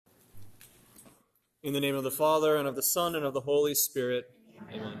In the name of the Father, and of the Son, and of the Holy Spirit.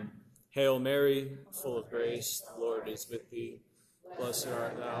 Amen. Hail Mary, full of grace, the Lord is with thee. Blessed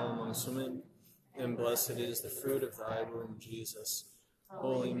art thou amongst women, and blessed is the fruit of thy womb, Jesus.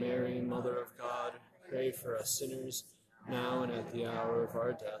 Holy Mary, Mother of God, pray for us sinners, now and at the hour of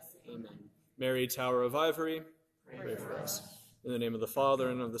our death. Amen. Mary, Tower of Ivory, pray for us. In the name of the Father,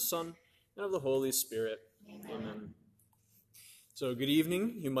 and of the Son, and of the Holy Spirit. Amen. So good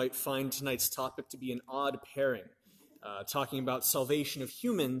evening. You might find tonight's topic to be an odd pairing, talking about salvation of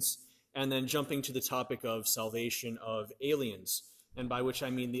humans and then jumping to the topic of salvation of aliens, and by which I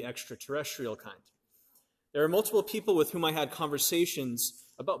mean the extraterrestrial kind. There are multiple people with whom I had conversations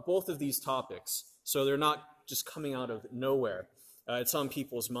about both of these topics, so they're not just coming out of nowhere. It's on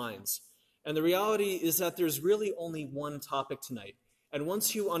people's minds. And the reality is that there's really only one topic tonight, and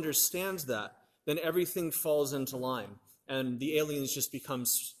once you understand that, then everything falls into line. And the aliens just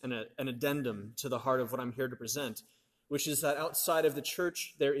becomes an addendum to the heart of what I'm here to present, which is that outside of the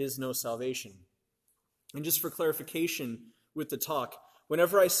church, there is no salvation. And just for clarification with the talk,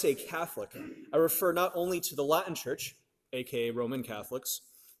 whenever I say Catholic, I refer not only to the Latin Church, aka Roman Catholics,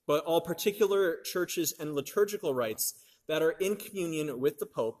 but all particular churches and liturgical rites that are in communion with the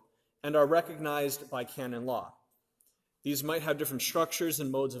Pope and are recognized by canon law. These might have different structures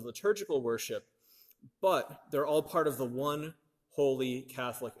and modes of liturgical worship, but they're all part of the one holy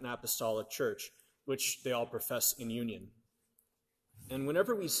Catholic and Apostolic Church, which they all profess in union. And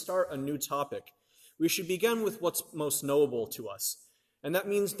whenever we start a new topic, we should begin with what's most knowable to us. And that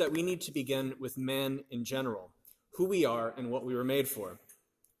means that we need to begin with man in general, who we are and what we were made for.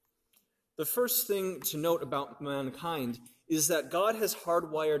 The first thing to note about mankind is that God has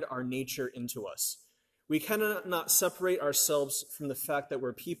hardwired our nature into us. We cannot separate ourselves from the fact that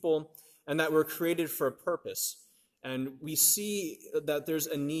we're people and that we're created for a purpose. And we see that there's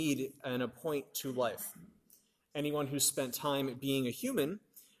a need and a point to life. Anyone who's spent time being a human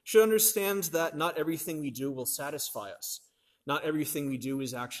should understand that not everything we do will satisfy us. Not everything we do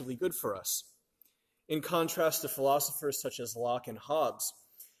is actually good for us. In contrast to philosophers such as Locke and Hobbes,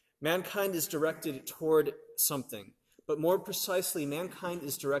 mankind is directed toward something, but more precisely, mankind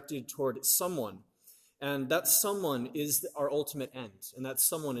is directed toward someone. And that someone is our ultimate end, and that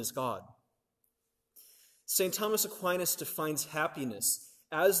someone is God. St. Thomas Aquinas defines happiness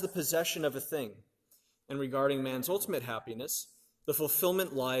as the possession of a thing. And regarding man's ultimate happiness, the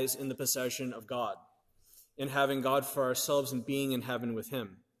fulfillment lies in the possession of God, in having God for ourselves and being in heaven with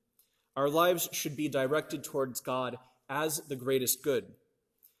him. Our lives should be directed towards God as the greatest good.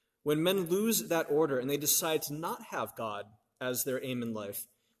 When men lose that order and they decide to not have God as their aim in life,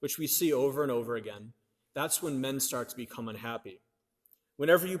 which we see over and over again, that's when men start to become unhappy.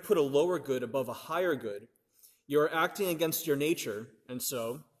 Whenever you put a lower good above a higher good, you're acting against your nature, and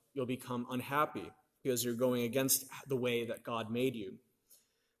so you'll become unhappy because you're going against the way that God made you.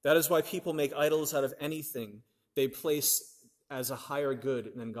 That is why people make idols out of anything they place as a higher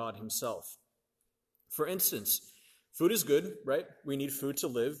good than God himself. For instance, food is good, right? We need food to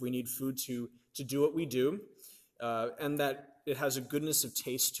live. We need food to do what we do, and that it has a goodness of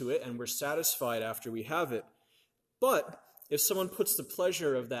taste to it, and we're satisfied after we have it. But if someone puts the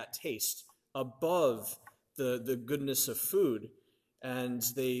pleasure of that taste above the goodness of food, and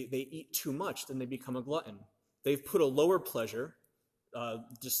they eat too much, then they become a glutton. They've put a lower pleasure,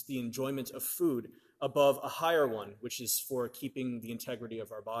 just the enjoyment of food, above a higher one, which is for keeping the integrity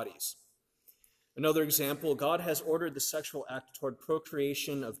of our bodies. Another example, God has ordered the sexual act toward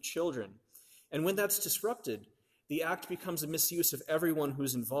procreation of children. And when that's disrupted, the act becomes a misuse of everyone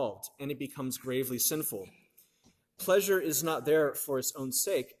who's involved, and it becomes gravely sinful. Pleasure is not there for its own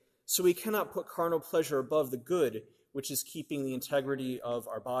sake, so we cannot put carnal pleasure above the good, which is keeping the integrity of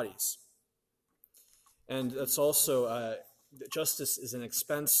our bodies. And that's also, justice is an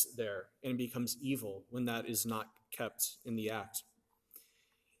expense there, and becomes evil when that is not kept in the act.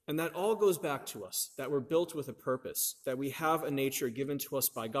 And that all goes back to us, that we're built with a purpose, that we have a nature given to us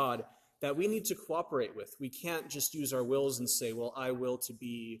by God that we need to cooperate with. We can't just use our wills and say, well, I will to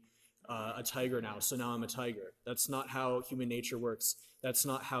be a tiger now, so now I'm a tiger. That's not how human nature works. That's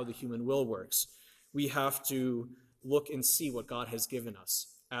not how the human will works. We have to look and see what God has given us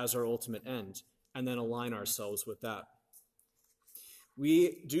as our ultimate end, and then align ourselves with that.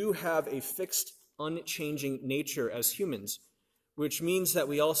 We do have a fixed, unchanging nature as humans, which means that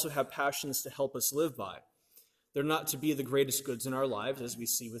we also have passions to help us live by. They're not to be the greatest goods in our lives, as we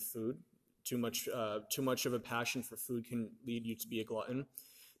see with food. Too much of a passion for food can lead you to be a glutton,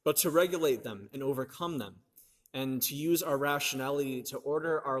 but to regulate them and overcome them, and to use our rationality to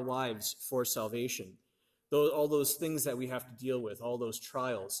order our lives for salvation. All those things that we have to deal with, all those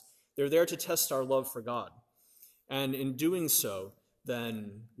trials, They're there to test our love for God. And in doing so,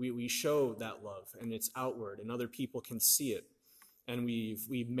 then we show that love, and it's outward, and other people can see it, and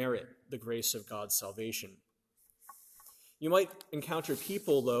we merit the grace of God's salvation. You might encounter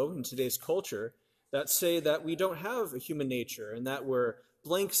people, though, in today's culture that say that we don't have a human nature and that we're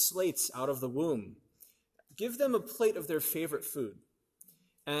blank slates out of the womb. Give them a plate of their favorite food.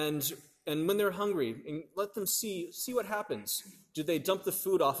 And when they're hungry, and let them see what happens. Do they dump the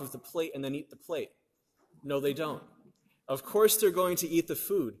food off of the plate and then eat the plate? No, they don't. Of course they're going to eat the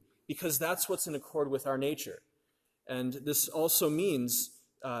food because that's what's in accord with our nature. And this also means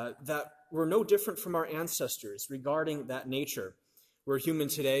that we're no different from our ancestors regarding that nature. We're human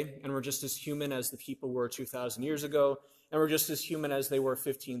today, and we're just as human as the people were 2,000 years ago, and we're just as human as they were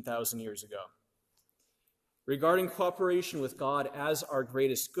 15,000 years ago. Regarding cooperation with God as our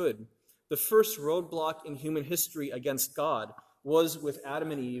greatest good, the first roadblock in human history against God was with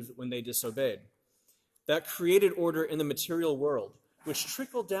Adam and Eve when they disobeyed. That created order in the material world, which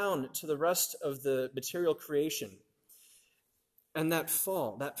trickled down to the rest of the material creation. And that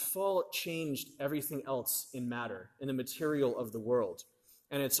fall changed everything else in matter, in the material of the world.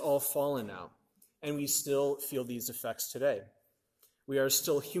 And it's all fallen now. And we still feel these effects today. We are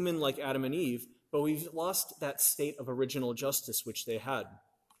still human like Adam and Eve, but we've lost that state of original justice which they had.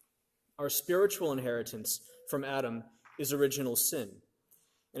 Our spiritual inheritance from Adam is original sin.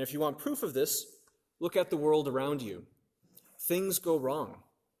 And if you want proof of this, look at the world around you. Things go wrong.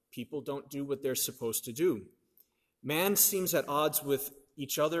 People don't do what they're supposed to do. Man seems at odds with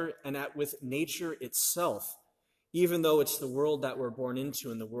each other and with nature itself, even though it's the world that we're born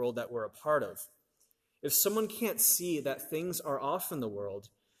into and the world that we're a part of. If someone can't see that things are off in the world,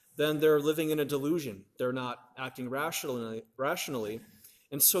 then they're living in a delusion. They're not acting rationally,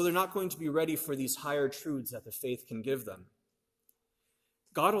 and so they're not going to be ready for these higher truths that the faith can give them.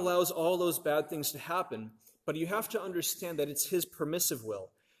 God allows all those bad things to happen, but you have to understand that it's his permissive will,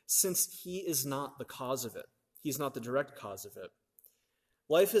 since he is not the cause of it. He's not the direct cause of it.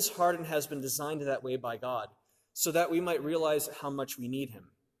 Life is hard and has been designed that way by God, so that we might realize how much we need him.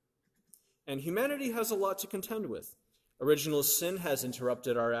 And humanity has a lot to contend with. Original sin has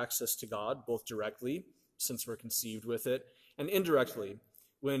interrupted our access to God, both directly, since we're conceived with it, and indirectly,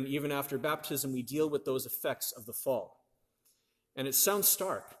 when even after baptism we deal with those effects of the fall. And it sounds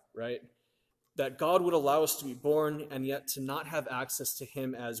stark, right? That God would allow us to be born and yet to not have access to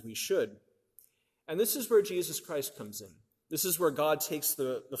him as we should. And this is where Jesus Christ comes in. This is where God takes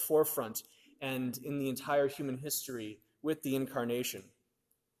the forefront and in the entire human history with the incarnation.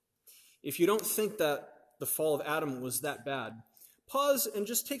 If you don't think that the fall of Adam was that bad, pause and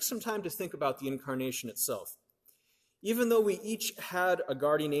just take some time to think about the incarnation itself. Even though we each had a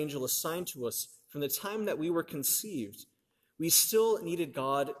guardian angel assigned to us from the time that we were conceived, we still needed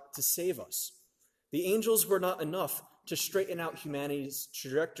God to save us. The angels were not enough to straighten out humanity's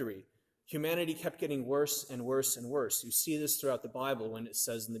trajectory. Humanity kept getting worse and worse and worse. You see this throughout the Bible when it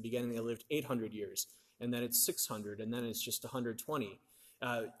says in the beginning they lived 800 years, and then it's 600, and then it's just 120.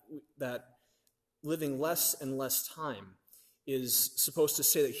 That living less and less time is supposed to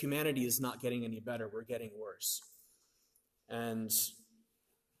say that humanity is not getting any better, we're getting worse. And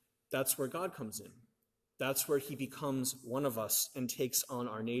that's where God comes in. That's where he becomes one of us and takes on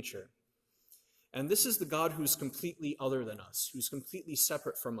our nature. And this is the God who's completely other than us, who's completely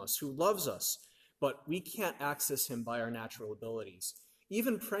separate from us, who loves us, but we can't access him by our natural abilities.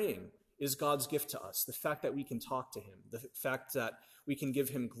 Even praying is God's gift to us, the fact that we can talk to him, the fact that we can give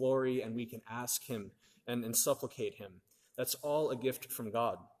him glory and we can ask him and supplicate him. That's all a gift from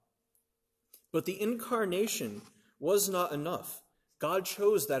God. But the incarnation was not enough. God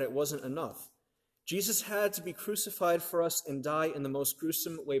chose that it wasn't enough. Jesus had to be crucified for us and die in the most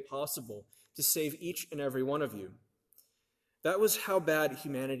gruesome way possible to save each and every one of you. That was how bad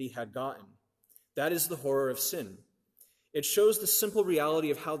humanity had gotten. That is the horror of sin. It shows the simple reality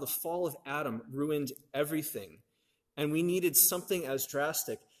of how the fall of Adam ruined everything, and we needed something as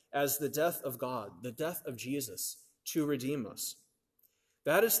drastic as the death of God, the death of Jesus, to redeem us.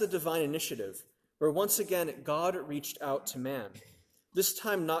 That is the divine initiative, where once again God reached out to man, this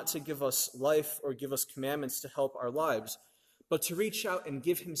time not to give us life or give us commandments to help our lives, but to reach out and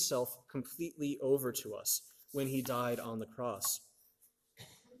give himself completely over to us when he died on the cross.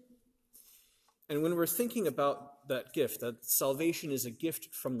 And when we're thinking about that gift, that salvation is a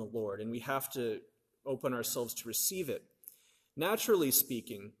gift from the Lord, and we have to open ourselves to receive it. Naturally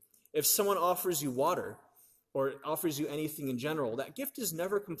speaking, if someone offers you water or offers you anything in general, that gift is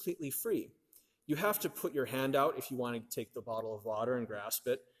never completely free. You have to put your hand out if you want to take the bottle of water and grasp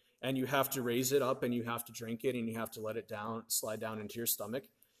it, and you have to raise it up and you have to drink it and you have to let it down, slide down into your stomach.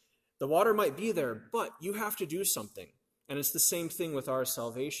 The water might be there, but you have to do something. And it's the same thing with our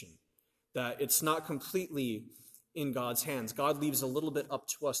salvation, that it's not completely in God's hands. God leaves a little bit up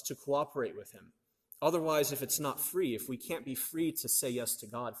to us to cooperate with him. Otherwise, if it's not free, if we can't be free to say yes to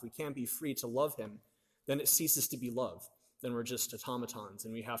God, if we can't be free to love him, then it ceases to be love. Then we're just automatons,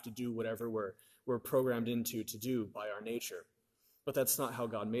 and we have to do whatever we're programmed into to do by our nature. But that's not how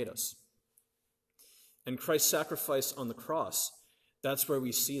God made us. And Christ's sacrifice on the cross, that's where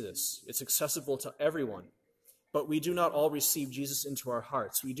we see this. It's accessible to everyone. But we do not all receive Jesus into our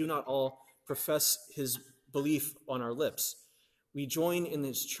hearts. We do not all profess his belief on our lips. We join in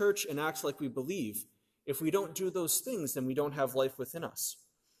his church and act like we believe. If we don't do those things, then we don't have life within us.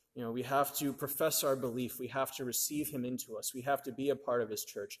 We have to profess our belief. We have to receive him into us. We have to be a part of his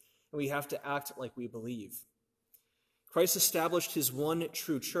church. And we have to act like we believe. Christ established his one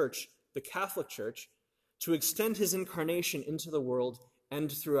true church, the Catholic Church, to extend his incarnation into the world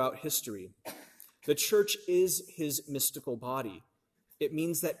and throughout history. The church is his mystical body. It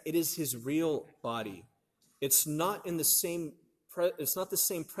means that it is his real body. It's not the same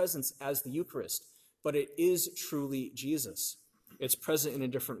presence as the Eucharist, but it is truly Jesus. It's present in a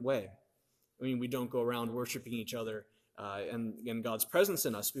different way. We don't go around worshiping each other and God's presence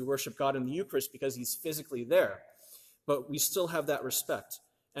in us. We worship God in the Eucharist because he's physically there, but we still have that respect.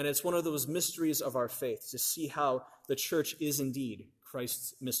 And it's one of those mysteries of our faith to see how the church is indeed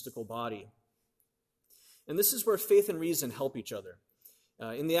Christ's mystical body. And this is where faith and reason help each other.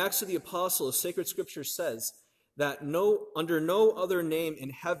 In the Acts of the Apostles, sacred scripture says that under no other name in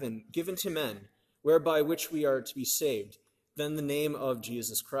heaven given to men, whereby which we are to be saved, than the name of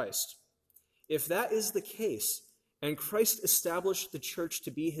Jesus Christ. If that is the case, and Christ established the church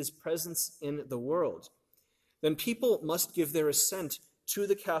to be his presence in the world, then people must give their assent to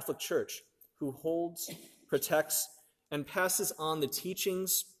the Catholic Church, who holds, protects, and passes on the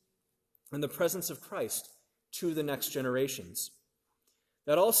teachings and the presence of Christ to the next generations.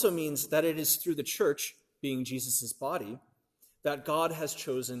 That also means that it is through the church, being Jesus' body, that God has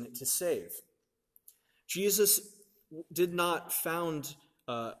chosen to save. Jesus did not found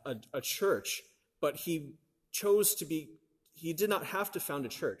a church, but he did not have to found a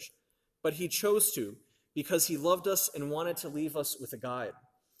church, but he chose to because he loved us and wanted to leave us with a guide.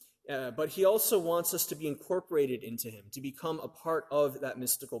 But he also wants us to be incorporated into him, to become a part of that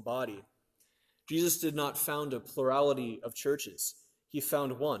mystical body. Jesus did not found a plurality of churches. He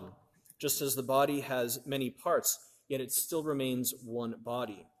found one. Just as the body has many parts, yet it still remains one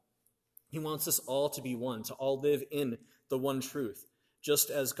body. He wants us all to be one, to all live in the one truth, just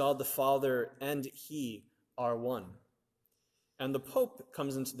as God the Father and he are one. And the Pope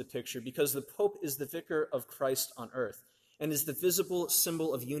comes into the picture because the Pope is the vicar of Christ on earth and is the visible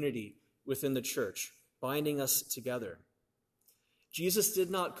symbol of unity within the church, binding us together. Jesus did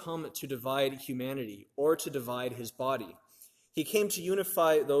not come to divide humanity or to divide his body. He came to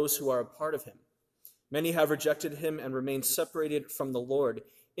unify those who are a part of him. Many have rejected him and remained separated from the Lord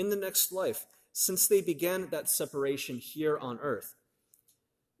in the next life, since they began that separation here on earth.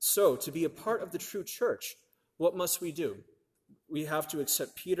 So, to be a part of the true church, what must we do? We have to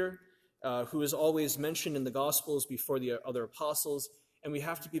accept Peter, who is always mentioned in the Gospels before the other apostles, and we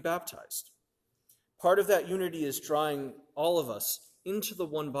have to be baptized. Part of that unity is drawing all of us into the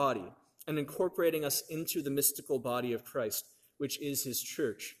one body and incorporating us into the mystical body of Christ, which is his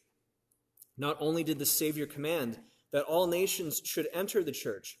church. Not only did the Savior command that all nations should enter the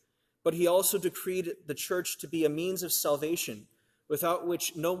church, but he also decreed the church to be a means of salvation, without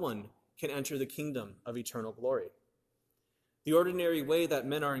which no one can enter the kingdom of eternal glory. The ordinary way that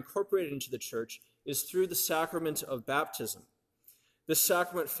men are incorporated into the church is through the sacrament of baptism. This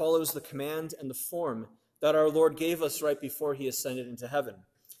sacrament follows the command and the form that our Lord gave us right before he ascended into heaven.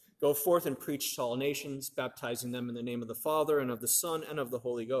 Go forth and preach to all nations, baptizing them in the name of the Father and of the Son and of the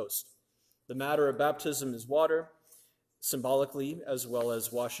Holy Ghost. The matter of baptism is water, symbolically, as well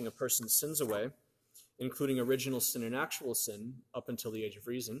as washing a person's sins away, including original sin and actual sin up until the age of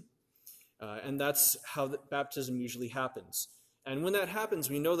reason. And that's how baptism usually happens. And when that happens,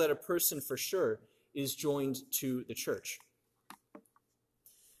 we know that a person for sure is joined to the church.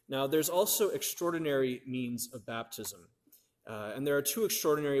 Now, there's also extraordinary means of baptism. And there are two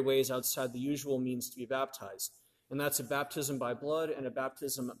extraordinary ways outside the usual means to be baptized. And that's a baptism by blood and a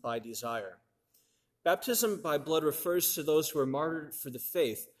baptism by desire. Baptism by blood refers to those who are martyred for the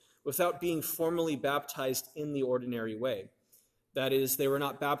faith without being formally baptized in the ordinary way. That is, they were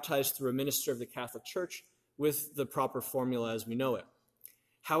not baptized through a minister of the Catholic Church with the proper formula as we know it.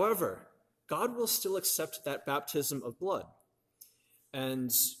 However, God will still accept that baptism of blood,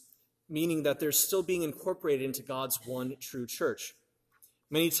 and meaning that they're still being incorporated into God's one true church.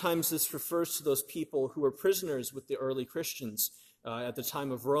 Many times this refers to those people who were prisoners with the early Christians at the time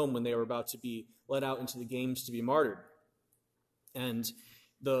of Rome when they were about to be let out into the games to be martyred. And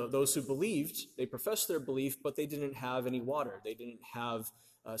those who believed, they professed their belief, but they didn't have any water. They didn't have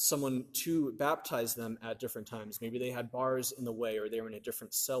someone to baptize them at different times. Maybe they had bars in the way, or they were in a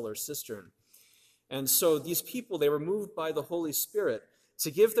different cell or cistern. And so these people, they were moved by the Holy Spirit to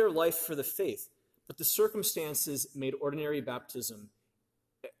give their life for the faith, but the circumstances made ordinary baptism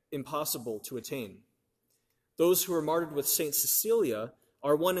impossible to attain. Those who were martyred with Saint Cecilia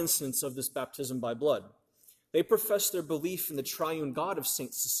are one instance of this baptism by blood. They professed their belief in the triune God of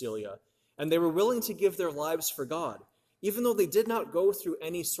Saint Cecilia, and they were willing to give their lives for God, even though they did not go through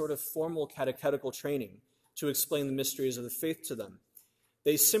any sort of formal catechetical training to explain the mysteries of the faith to them.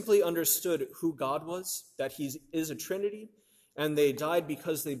 They simply understood who God was, that he is a Trinity, and they died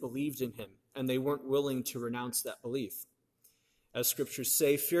because they believed in him, and they weren't willing to renounce that belief. As scriptures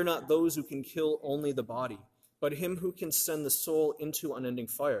say, fear not those who can kill only the body, but him who can send the soul into unending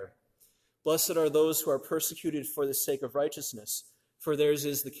fire. Blessed are those who are persecuted for the sake of righteousness, for theirs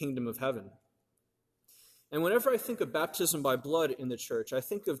is the kingdom of heaven. And whenever I think of baptism by blood in the church, I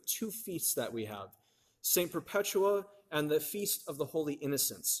think of two feasts that we have, St. Perpetua and the Feast of the Holy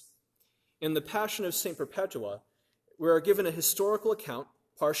Innocents. In the Passion of St. Perpetua, we are given a historical account,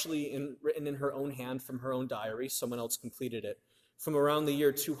 partially written in her own hand from her own diary, someone else completed it, from around the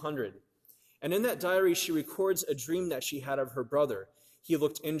year 200. And in that diary, she records a dream that she had of her brother. He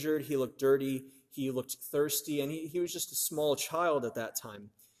looked injured, he looked dirty, he looked thirsty, and he was just a small child at that time.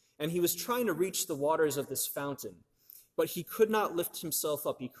 And he was trying to reach the waters of this fountain, but he could not lift himself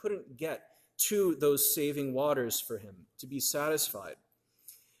up. He couldn't get to those saving waters for him to be satisfied.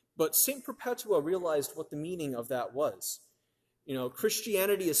 But St. Perpetua realized what the meaning of that was. You know,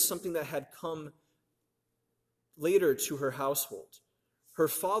 Christianity is something that had come later to her household. Her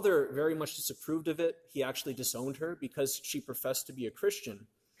father very much disapproved of it. He actually disowned her because she professed to be a Christian.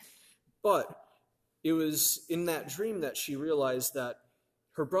 But it was in that dream that she realized that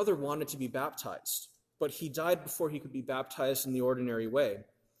her brother wanted to be baptized, but he died before he could be baptized in the ordinary way.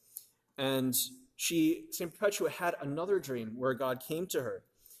 And St. Perpetua had another dream where God came to her.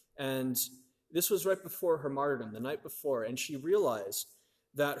 And this was right before her martyrdom, the night before. And she realized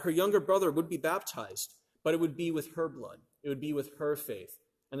that her younger brother would be baptized, but it would be with her blood. It would be with her faith.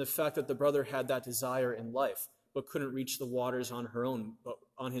 And the fact that the brother had that desire in life, but couldn't reach the waters on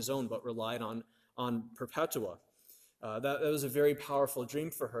his own, but relied on Perpetua. That was a very powerful dream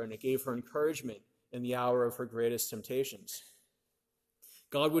for her, and it gave her encouragement in the hour of her greatest temptations.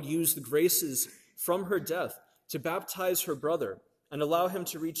 God would use the graces from her death to baptize her brother and allow him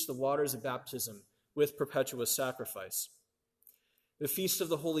to reach the waters of baptism with Perpetua's sacrifice. The Feast of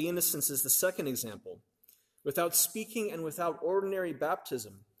the Holy Innocents is the second example. Without speaking and without ordinary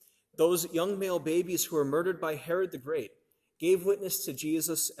baptism, those young male babies who were murdered by Herod the Great gave witness to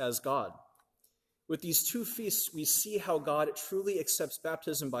Jesus as God. With these two feasts, we see how God truly accepts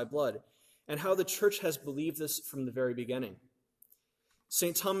baptism by blood and how the church has believed this from the very beginning.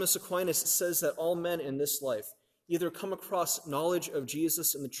 St. Thomas Aquinas says that all men in this life either come across knowledge of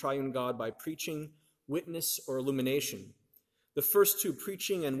Jesus and the triune God by preaching, witness, or illumination. The first two,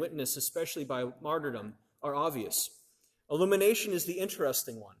 preaching and witness, especially by martyrdom, are obvious. Illumination is the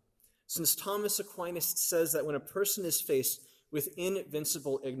interesting one, since Thomas Aquinas says that when a person is faced with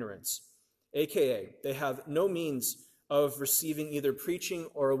invincible ignorance, aka they have no means of receiving either preaching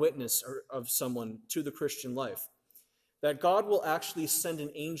or a witness of someone to the Christian life, that God will actually send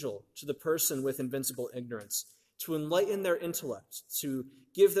an angel to the person with invincible ignorance to enlighten their intellect, to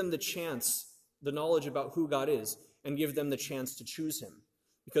give them the chance, the knowledge about who God is, and give them the chance to choose him.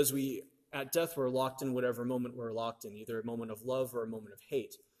 Because at death, we're locked in whatever moment we're locked in, either a moment of love or a moment of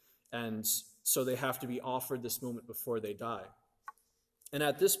hate. And so they have to be offered this moment before they die. And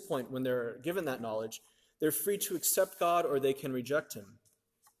at this point, when they're given that knowledge, they're free to accept God or they can reject him.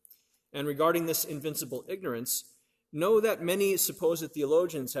 And regarding this invincible ignorance, know that many supposed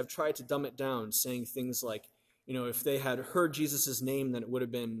theologians have tried to dumb it down, saying things like, if they had heard Jesus' name, then it would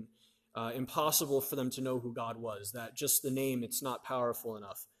have been impossible for them to know who God was, that just the name, it's not powerful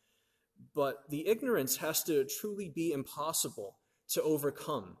enough. But the ignorance has to truly be impossible to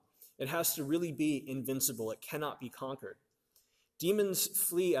overcome. It has to really be invincible. It cannot be conquered. Demons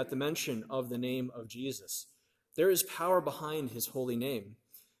flee at the mention of the name of Jesus. There is power behind his holy name.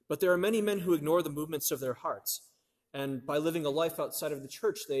 But there are many men who ignore the movements of their hearts. And by living a life outside of the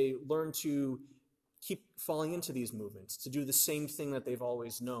church, they learn to keep falling into these movements, to do the same thing that they've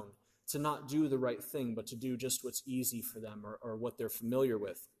always known, to not do the right thing, but to do just what's easy for them or what they're familiar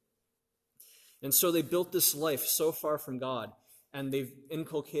with. And so they built this life so far from God, and they've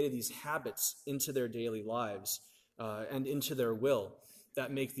inculcated these habits into their daily lives and into their will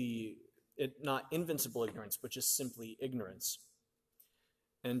that make it not invincible ignorance, but just simply ignorance.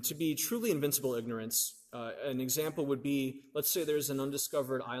 And to be truly invincible ignorance, an example would be, let's say there's an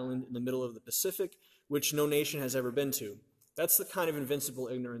undiscovered island in the middle of the Pacific, which no nation has ever been to. That's the kind of invincible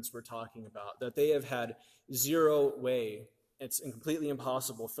ignorance we're talking about, that they have had zero way. It's completely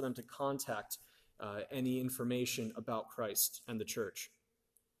impossible for them to contact any information about Christ and the church.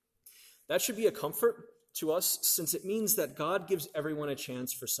 That should be a comfort to us, since it means that God gives everyone a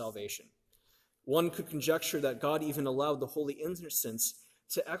chance for salvation. One could conjecture that God even allowed the holy innocents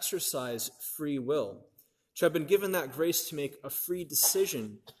to exercise free will, to have been given that grace to make a free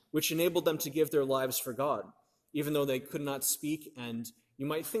decision, which enabled them to give their lives for God, even though they could not speak, and you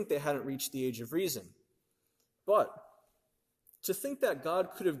might think they hadn't reached the age of reason. But to think that God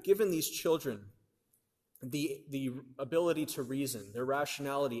could have given these children the ability to reason, their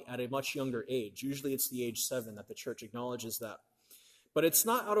rationality at a much younger age, usually it's the age 7 that the church acknowledges that. But it's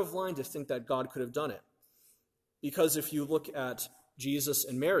not out of line to think that God could have done it. Because if you look at Jesus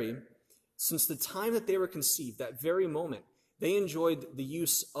and Mary, since the time that they were conceived, that very moment, they enjoyed the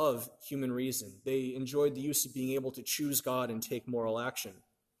use of human reason. They enjoyed the use of being able to choose God and take moral action.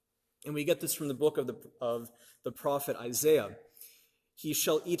 And we get this from the book of the prophet Isaiah. He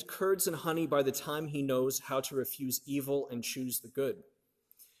shall eat curds and honey by the time he knows how to refuse evil and choose the good.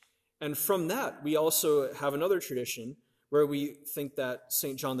 And from that, we also have another tradition where we think that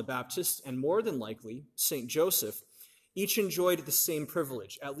St. John the Baptist, and more than likely St. Joseph, each enjoyed the same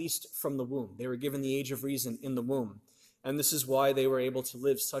privilege, at least from the womb. They were given the age of reason in the womb. And this is why they were able to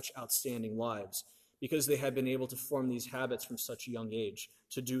live such outstanding lives, because they had been able to form these habits from such a young age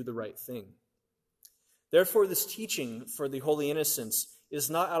to do the right thing. Therefore, this teaching for the holy innocents is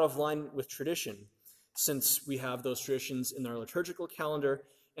not out of line with tradition, since we have those traditions in our liturgical calendar,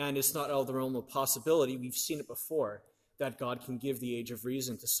 and it's not out of the realm of possibility. We've seen it before, that God can give the age of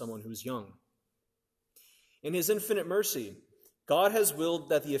reason to someone who's young. In his infinite mercy, God has willed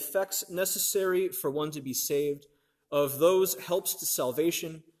that the effects necessary for one to be saved, of those helps to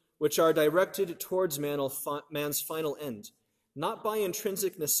salvation, which are directed towards man's final end, not by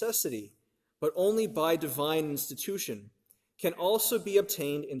intrinsic necessity, but only by divine institution, can also be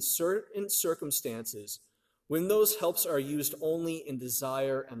obtained in certain circumstances when those helps are used only in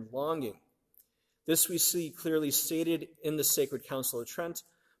desire and longing. This we see clearly stated in the Sacred Council of Trent,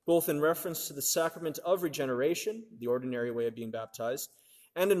 both in reference to the sacrament of regeneration, the ordinary way of being baptized,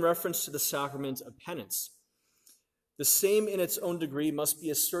 and in reference to the sacrament of penance. The same in its own degree must be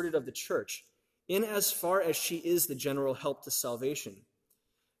asserted of the Church, in as far as she is the general help to salvation.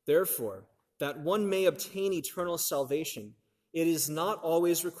 Therefore, that one may obtain eternal salvation, it is not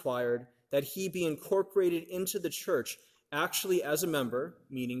always required that he be incorporated into the Church actually as a member,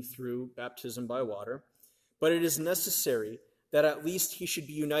 meaning through baptism by water, but it is necessary that at least he should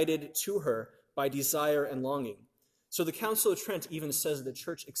be united to her by desire and longing. So the Council of Trent even says that the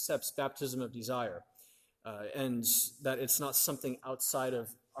Church accepts baptism of desire, and that it's not something outside of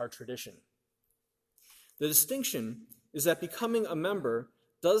our tradition. The distinction is that becoming a member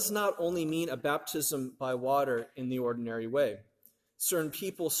does not only mean a baptism by water in the ordinary way. Certain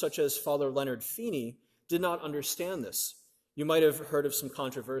people, such as Father Leonard Feeney, did not understand this. You might have heard of some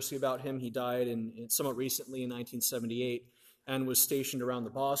controversy about him. He died somewhat recently in 1978 and was stationed around the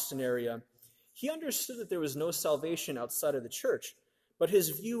Boston area. He understood that there was no salvation outside of the Church, but his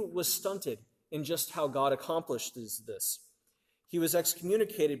view was stunted in just how God accomplished this. He was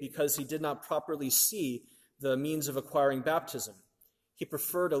excommunicated because he did not properly see the means of acquiring baptism. He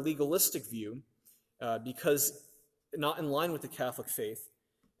preferred a legalistic view because not in line with the Catholic faith,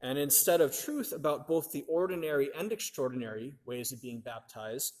 and instead of truth about both the ordinary and extraordinary ways of being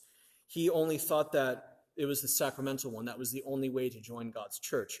baptized, he only thought that it was the sacramental one. That was the only way to join God's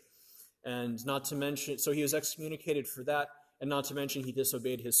church. And not to mention, so he was excommunicated for that, and not to mention he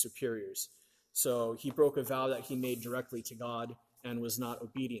disobeyed his superiors. So he broke a vow that he made directly to God and was not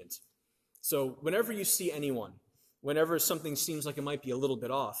obedient. So whenever you see anyone, whenever something seems like it might be a little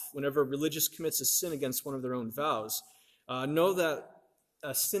bit off, whenever a religious commits a sin against one of their own vows, know that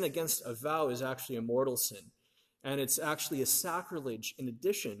a sin against a vow is actually a mortal sin. And it's actually a sacrilege in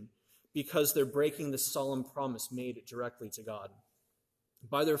addition, because they're breaking the solemn promise made directly to God.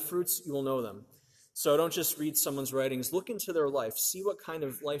 By their fruits you will know them. So don't just read someone's writings. Look into their life. See what kind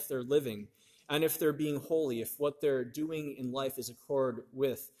of life they're living, and if they're being holy, if what they're doing in life is accord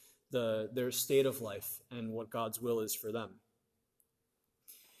with their state of life and what God's will is for them.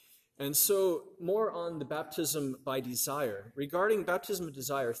 And so more on the baptism by desire. Regarding baptism of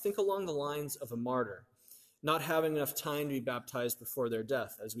desire, think along the lines of a martyr. not having enough time to be baptized before their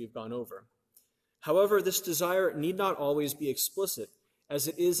death, as we've gone over. However, this desire need not always be explicit, as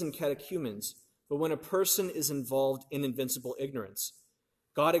it is in catechumens, but when a person is involved in invincible ignorance.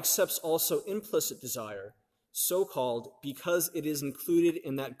 God accepts also implicit desire, so-called because it is included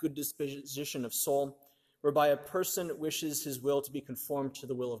in that good disposition of soul, whereby a person wishes his will to be conformed to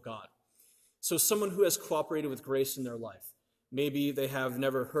the will of God. So someone who has cooperated with grace in their life, maybe they have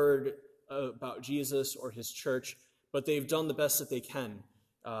never heard about Jesus or his church, but they've done the best that they can,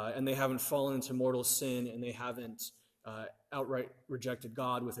 and they haven't fallen into mortal sin, and they haven't outright rejected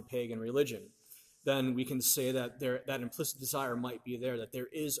God with a pagan religion. Then we can say that that implicit desire might be there, that there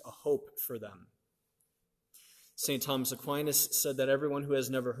is a hope for them. St. Thomas Aquinas said that everyone who has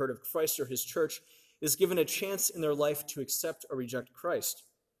never heard of Christ or his church is given a chance in their life to accept or reject Christ.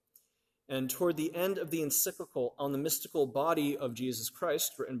 And toward the end of the encyclical on the mystical body of Jesus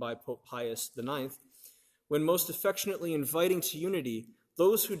Christ, written by Pope Pius IX, when most affectionately inviting to unity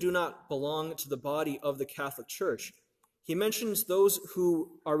those who do not belong to the body of the Catholic Church, he mentions those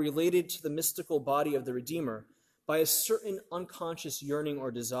who are related to the mystical body of the Redeemer by a certain unconscious yearning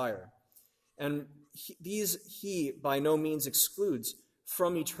or desire. And these he by no means excludes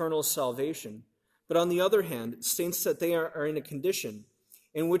from eternal salvation, but on the other hand states that they are in a condition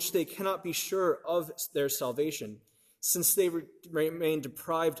in which they cannot be sure of their salvation, since they remain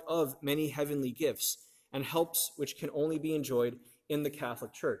deprived of many heavenly gifts and helps which can only be enjoyed in the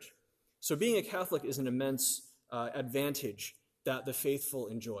Catholic Church. So being a Catholic is an immense advantage that the faithful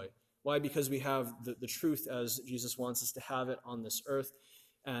enjoy. Why? Because we have the truth as Jesus wants us to have it on this earth,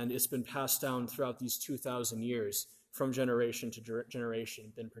 and it's been passed down throughout these 2,000 years from generation to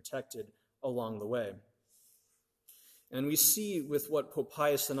generation, been protected along the way. And we see with what Pope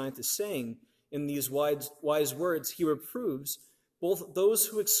Pius IX is saying in these wise words, he reproves both those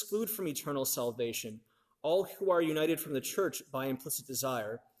who exclude from eternal salvation, all who are united from the church by implicit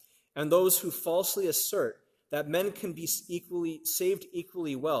desire, and those who falsely assert that men can be saved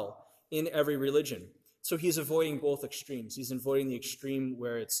equally well in every religion. So he's avoiding both extremes. He's avoiding the extreme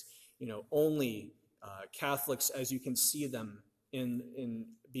where it's, only Catholics as you can see them in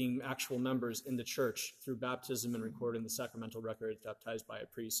being actual members in the church through baptism and recording the sacramental record, baptized by a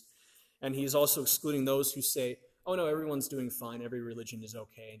priest. And he's also excluding those who say, oh no, everyone's doing fine, every religion is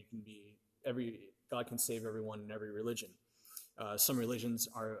okay, and God can save everyone in every religion. Some religions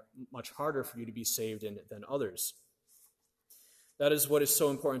are much harder for you to be saved in than others. That is what is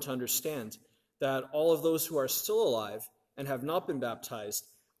so important to understand, that all of those who are still alive and have not been baptized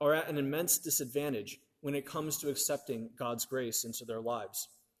are at an immense disadvantage when it comes to accepting God's grace into their lives.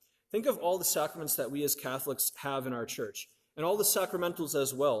 Think of all the sacraments that we as Catholics have in our church, and all the sacramentals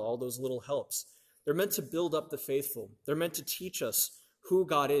as well, all those little helps. They're meant to build up the faithful. They're meant to teach us who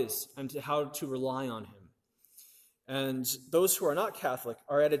God is and how to rely on him. And those who are not Catholic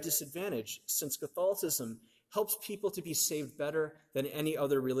are at a disadvantage, since Catholicism helps people to be saved better than any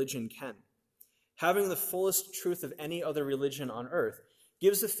other religion can. Having the fullest truth of any other religion on earth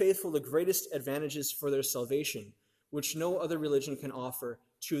gives the faithful the greatest advantages for their salvation, which no other religion can offer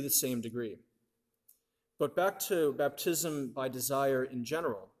to the same degree. But back to baptism by desire in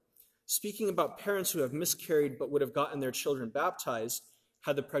general. Speaking about parents who have miscarried but would have gotten their children baptized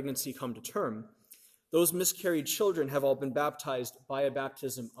had the pregnancy come to term, those miscarried children have all been baptized by a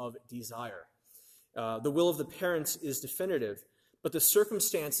baptism of desire. The will of the parents is definitive, but the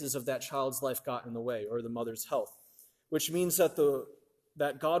circumstances of that child's life got in the way, or the mother's health, which means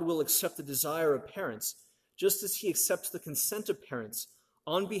that God will accept the desire of parents, just as he accepts the consent of parents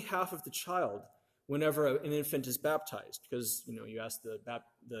on behalf of the child whenever an infant is baptized. Because, you ask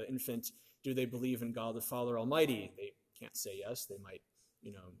the infant, do they believe in God the Father Almighty? They can't say yes. They might,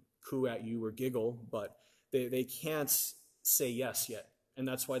 coo at you or giggle, but they can't say yes yet. And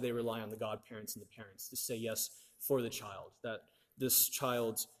that's why they rely on the godparents and the parents to say yes for the child, that this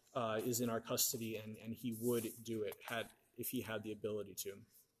child is in our custody and he would do it if he had the ability to.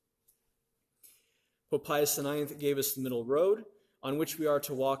 Pope Pius IX gave us the middle road on which we are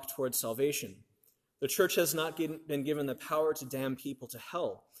to walk towards salvation. The church has not been given the power to damn people to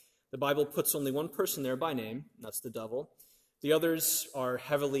hell. The Bible puts only one person there by name, and that's the devil. The others are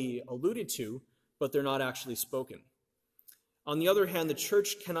heavily alluded to, but they're not actually spoken. On the other hand, the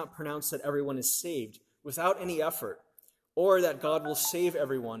church cannot pronounce that everyone is saved without any effort, or that God will save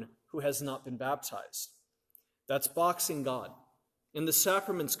everyone who has not been baptized. That's boxing God. In the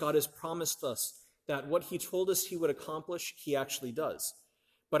sacraments, God has promised us that what he told us he would accomplish, he actually does.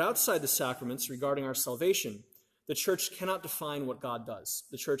 But outside the sacraments, regarding our salvation, the church cannot define what God does.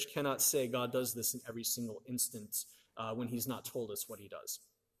 The church cannot say God does this in every single instance when he's not told us what he does.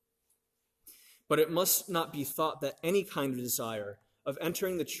 But it must not be thought that any kind of desire of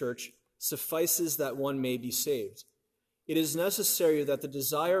entering the church suffices that one may be saved. It is necessary that the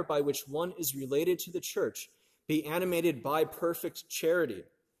desire by which one is related to the church be animated by perfect charity,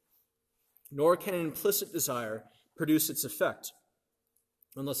 nor can an implicit desire produce its effect,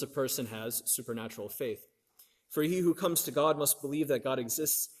 unless a person has supernatural faith. For he who comes to God must believe that God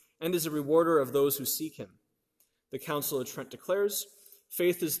exists and is a rewarder of those who seek him. The Council of Trent declares,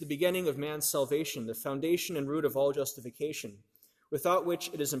 faith is the beginning of man's salvation, the foundation and root of all justification, without which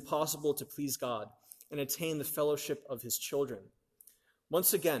it is impossible to please God and attain the fellowship of his children.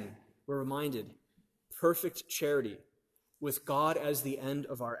 Once again, we're reminded, perfect charity, with God as the end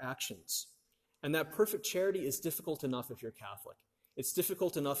of our actions. And that perfect charity is difficult enough if you're Catholic. It's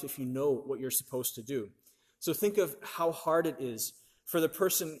difficult enough if you know what you're supposed to do. So think of how hard it is for the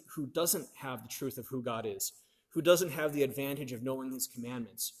person who doesn't have the truth of who God is, who doesn't have the advantage of knowing his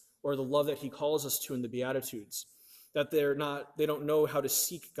commandments or the love that he calls us to in the Beatitudes, that they don't know how to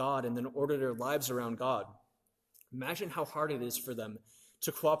seek God and then order their lives around God. Imagine how hard it is for them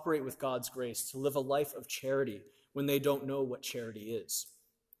to cooperate with God's grace, to live a life of charity when they don't know what charity is.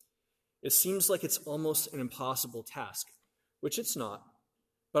 It seems like it's almost an impossible task, which it's not.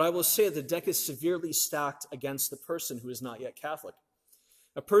 But I will say the deck is severely stacked against the person who is not yet Catholic.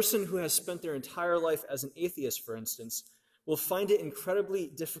 A person who has spent their entire life as an atheist, for instance, will find it incredibly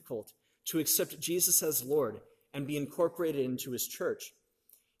difficult to accept Jesus as Lord and be incorporated into his church.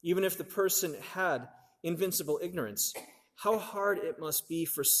 Even if the person had invincible ignorance, how hard it must be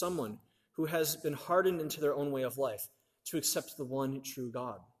for someone who has been hardened into their own way of life to accept the one true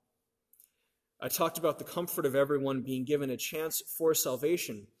God. I talked about the comfort of everyone being given a chance for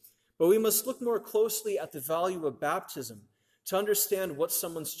salvation, but we must look more closely at the value of baptism to understand what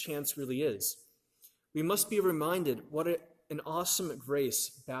someone's chance really is. We must be reminded what an awesome grace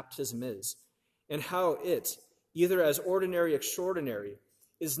baptism is, and how it, either as ordinary or extraordinary,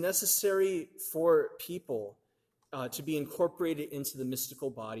 is necessary for people to be incorporated into the mystical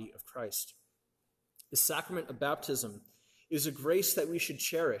body of Christ. The sacrament of baptism is a grace that we should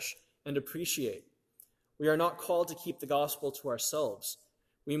cherish and appreciate. We are not called to keep the gospel to ourselves.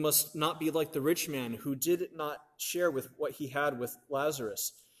 We must not be like the rich man who did not share with what he had with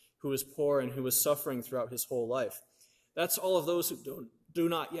Lazarus, who was poor and who was suffering throughout his whole life. That's all of those who do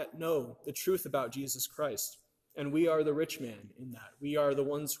not yet know the truth about Jesus Christ. And we are the rich man in that. We are the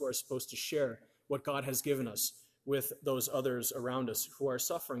ones who are supposed to share what God has given us with those others around us who are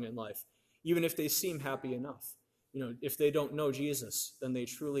suffering in life, even if they seem happy enough. If they don't know Jesus, then they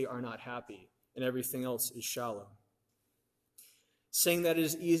truly are not happy, and everything else is shallow. Saying that it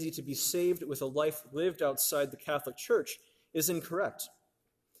is easy to be saved with a life lived outside the Catholic Church is incorrect.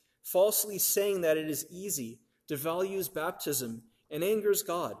 Falsely saying that it is easy devalues baptism and angers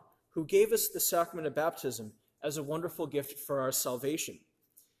God, who gave us the sacrament of baptism as a wonderful gift for our salvation.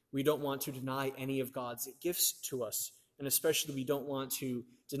 We don't want to deny any of God's gifts to us, and especially we don't want to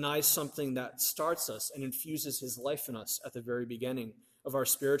deny something that starts us and infuses his life in us at the very beginning of our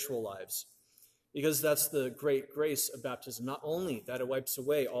spiritual lives. Because that's the great grace of baptism. Not only that it wipes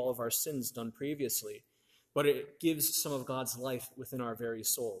away all of our sins done previously, but it gives some of God's life within our very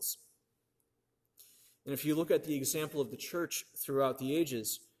souls. And if you look at the example of the church throughout the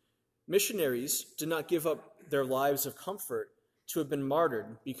ages, missionaries did not give up their lives of comfort to have been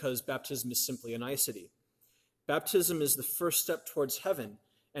martyred because baptism is simply a nicety. Baptism is the first step towards heaven,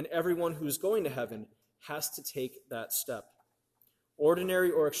 and everyone who is going to heaven has to take that step.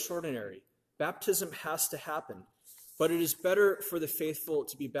 Ordinary or extraordinary, baptism has to happen, but it is better for the faithful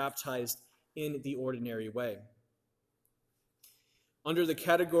to be baptized in the ordinary way. Under the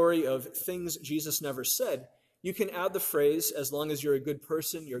category of things Jesus never said, you can add the phrase, as long as you're a good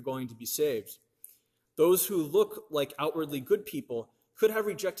person, you're going to be saved. Those who look like outwardly good people could have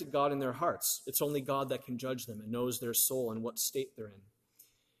rejected God in their hearts. It's only God that can judge them and knows their soul and what state they're in.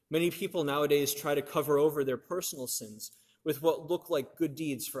 Many people nowadays try to cover over their personal sins with what look like good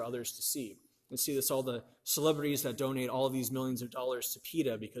deeds for others to see. You see this, all the celebrities that donate all of these millions of dollars to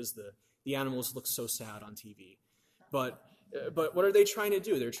PETA because the animals look so sad on TV. But what are they trying to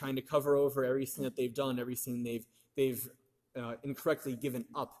do? They're trying to cover over everything that they've done, everything they've incorrectly given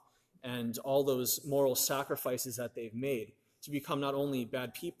up, and all those moral sacrifices that they've made to become not only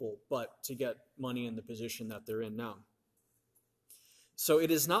bad people, but to get money in the position that they're in now. So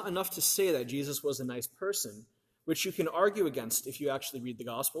it is not enough to say that Jesus was a nice person, which you can argue against if you actually read the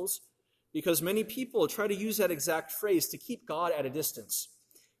Gospels, because many people try to use that exact phrase to keep God at a distance.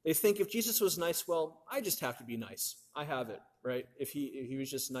 They think if Jesus was nice, well, I just have to be nice. I have it, right? If he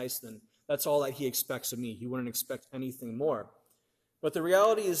was just nice, then that's all that he expects of me. He wouldn't expect anything more. But the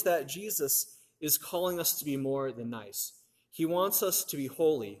reality is that Jesus is calling us to be more than nice. He wants us to be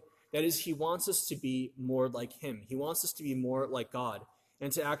holy. That is, he wants us to be more like him. He wants us to be more like God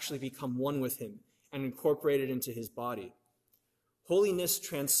and to actually become one with him and incorporated into his body. Holiness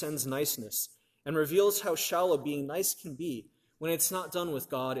transcends niceness and reveals how shallow being nice can be when it's not done with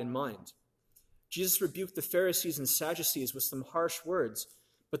God in mind. Jesus rebuked the Pharisees and Sadducees with some harsh words,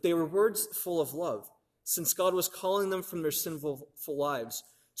 but they were words full of love, since God was calling them from their sinful lives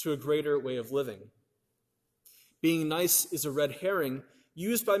to a greater way of living. Being nice is a red herring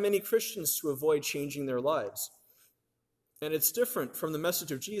used by many Christians to avoid changing their lives. And it's different from the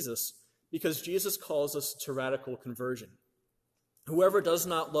message of Jesus because Jesus calls us to radical conversion. Whoever does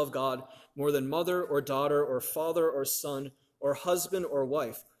not love God more than mother or daughter or father or son or husband or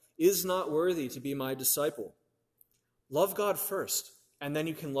wife is not worthy to be my disciple. Love God first, and then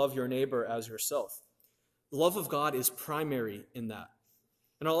you can love your neighbor as yourself. The love of God is primary in that.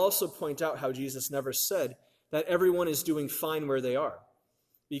 And I'll also point out how Jesus never said that everyone is doing fine where they are,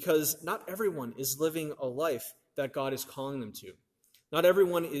 because not everyone is living a life that God is calling them to. Not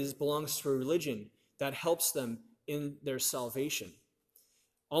everyone belongs to a religion that helps them in their salvation.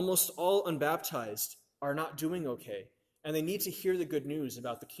 Almost all unbaptized are not doing okay, and they need to hear the good news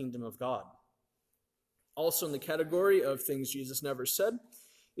about the kingdom of God. Also in the category of things Jesus never said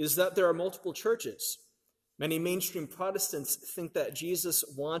is that there are multiple churches. Many mainstream Protestants think that Jesus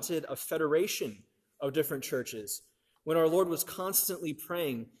wanted a federation of different churches, when our Lord was constantly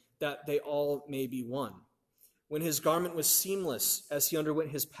praying that they all may be one. When his garment was seamless as he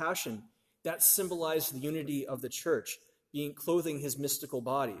underwent his passion, that symbolized the unity of the church, being clothing his mystical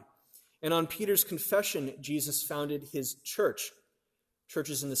body. And on Peter's confession, Jesus founded his church. Church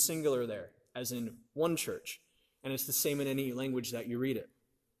is in the singular there, as in one church. And it's the same in any language that you read it.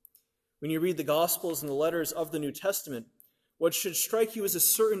 When you read the Gospels and the letters of the New Testament, what should strike you is a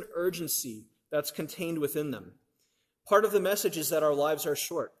certain urgency that's contained within them. Part of the message is that our lives are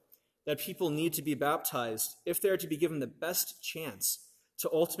short, that people need to be baptized if they are to be given the best chance to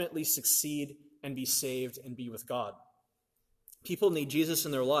ultimately succeed and be saved and be with God. People need Jesus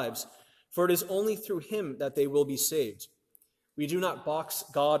in their lives, for it is only through him that they will be saved. We do not box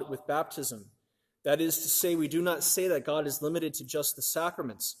God with baptism. That is to say, we do not say that God is limited to just the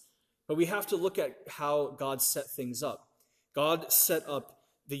sacraments, but we have to look at how God set things up. God set up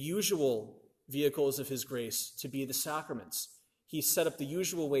the usual vehicles of his grace to be the sacraments. He set up the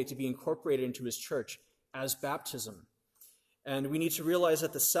usual way to be incorporated into his church as baptism. And we need to realize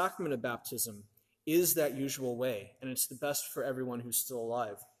that the sacrament of baptism is that usual way, and it's the best for everyone who's still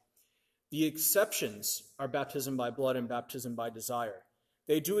alive. The exceptions are baptism by blood and baptism by desire.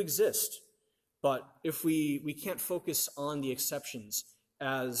 They do exist, but if we can't focus on the exceptions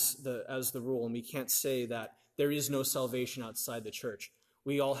as the rule, and we can't say that there is no salvation outside the church.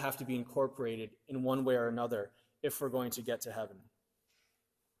 We all have to be incorporated in one way or another if we're going to get to heaven.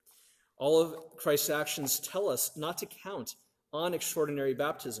 All of Christ's actions tell us not to count on extraordinary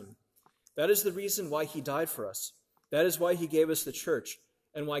baptism. That is the reason why he died for us. That is why he gave us the church,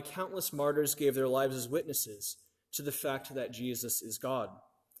 and why countless martyrs gave their lives as witnesses to the fact that Jesus is God.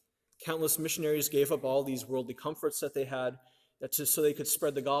 Countless missionaries gave up all these worldly comforts that they had so they could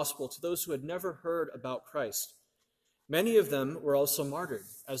spread the gospel to those who had never heard about Christ. Many of them were also martyred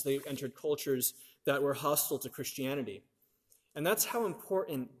as they entered cultures that were hostile to Christianity. And that's how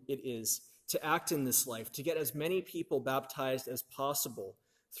important it is to act in this life, to get as many people baptized as possible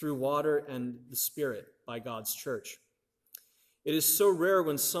through water and the Spirit by God's church. It is so rare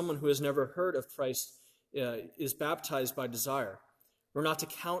when someone who has never heard of Christ is baptized by desire. We're not to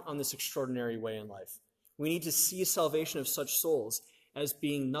count on this extraordinary way in life. We need to see salvation of such souls as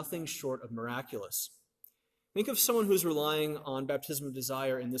being nothing short of miraculous. Think of someone who's relying on baptism of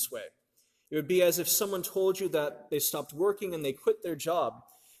desire in this way. It would be as if someone told you that they stopped working and they quit their job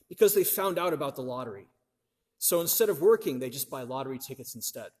because they found out about the lottery. So instead of working, they just buy lottery tickets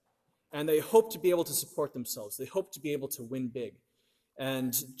instead. And they hope to be able to support themselves. They hope to be able to win big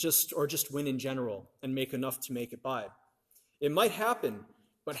and just win in general and make enough to make it by. It might happen,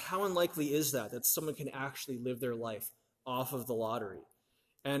 but how unlikely is that someone can actually live their life off of the lottery?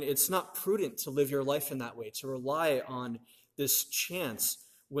 And it's not prudent to live your life in that way, to rely on this chance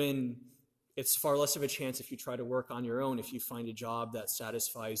when it's far less of a chance if you try to work on your own, if you find a job that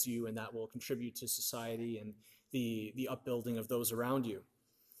satisfies you and that will contribute to society and the upbuilding of those around you.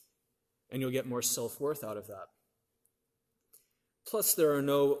 And you'll get more self-worth out of that. Plus, there are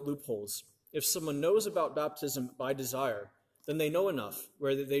no loopholes. If someone knows about baptism by desire, then they know enough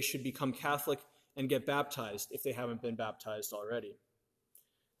where they should become Catholic and get baptized if they haven't been baptized already.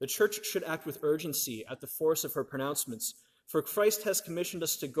 The church should act with urgency at the force of her pronouncements For Christ has commissioned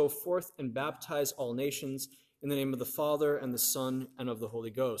us to go forth and baptize all nations in the name of the Father and the Son and of the Holy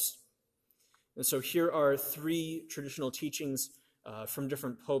Ghost. And so here are three traditional teachings from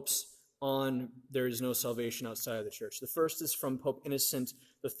different popes on there is no salvation outside of the church. The first is from Pope Innocent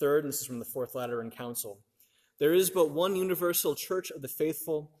III, and this is from the Fourth Lateran Council. There is but one universal church of the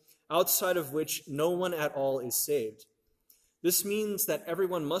faithful, outside of which no one at all is saved. This means that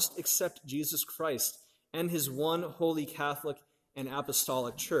everyone must accept Jesus Christ and his one holy Catholic and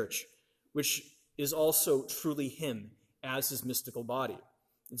apostolic church, which is also truly him as his mystical body.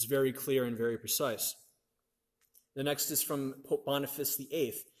 It's very clear and very precise. The next is from Pope Boniface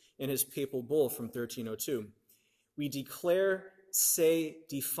VIII in his papal bull from 1302. We declare, say,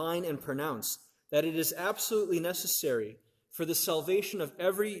 define, and pronounce that it is absolutely necessary for the salvation of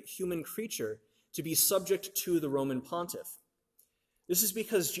every human creature to be subject to the Roman pontiff. This is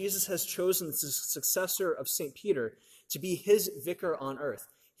because Jesus has chosen the successor of St. Peter to be his vicar on earth,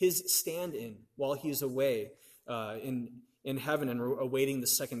 his stand-in while he is away in heaven and awaiting the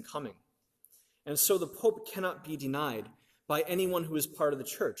second coming. And so the Pope cannot be denied by anyone who is part of the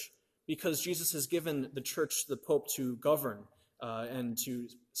church, because Jesus has given the church to the Pope to govern and to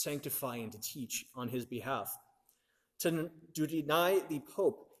sanctify and to teach on his behalf. To deny the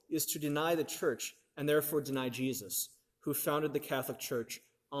Pope is to deny the church and therefore deny Jesus, who founded the Catholic Church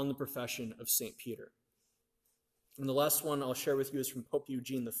on the profession of St. Peter. And the last one I'll share with you is from Pope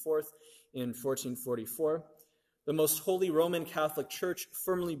Eugene IV in 1444. The most holy Roman Catholic Church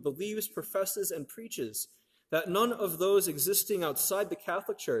firmly believes, professes, and preaches that none of those existing outside the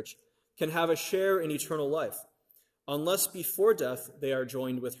Catholic Church can have a share in eternal life, unless before death they are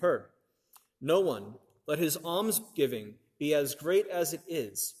joined with her. No one, let his almsgiving be as great as it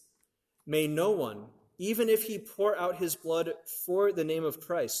is. May no one, even if he pour out his blood for the name of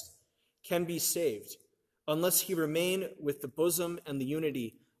Christ, can be saved, unless he remain with the bosom and the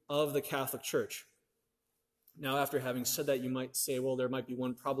unity of the Catholic Church. Now, after having said that, you might say, well, there might be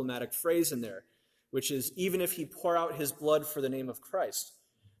one problematic phrase in there, which is, even if he pour out his blood for the name of Christ.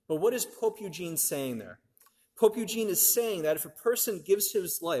 But what is Pope Eugene saying there? Pope Eugene is saying that if a person gives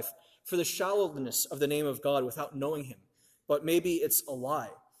his life for the shallowness of the name of God without knowing him, but maybe it's a lie,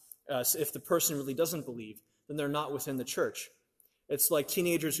 if the person really doesn't believe, then they're not within the church. It's like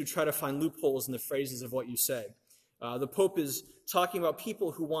teenagers who try to find loopholes in the phrases of what you say. The Pope is talking about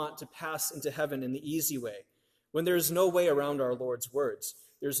people who want to pass into heaven in the easy way, when there's no way around our Lord's words.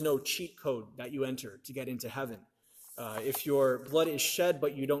 There's no cheat code that you enter to get into heaven. If your blood is shed,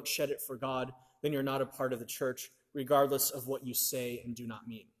 but you don't shed it for God, then you're not a part of the church, regardless of what you say and do not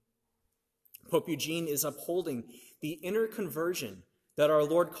mean. Pope Eugene is upholding the inner conversion that our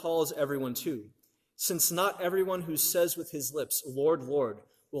Lord calls everyone to, since not everyone who says with his lips, Lord, Lord,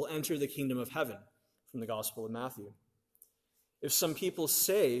 will enter the kingdom of heaven, from the Gospel of Matthew. If some people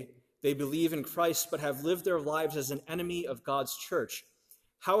say they believe in Christ but have lived their lives as an enemy of God's church,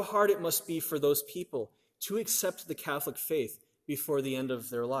 how hard it must be for those people to accept the Catholic faith before the end of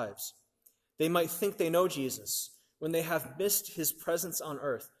their lives. They might think they know Jesus when they have missed his presence on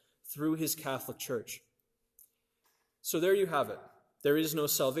earth through his Catholic Church. So there you have it. There is no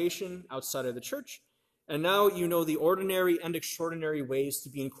salvation outside of the church, and now you know the ordinary and extraordinary ways to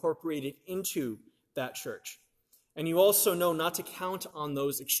be incorporated into that church. And you also know not to count on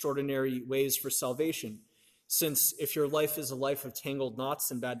those extraordinary ways for salvation, since if your life is a life of tangled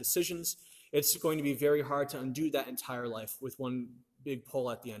knots and bad decisions, it's going to be very hard to undo that entire life with one big pull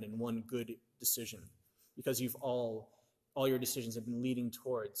at the end and one good decision, because all your decisions have been leading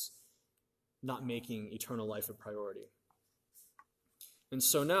towards not making eternal life a priority. And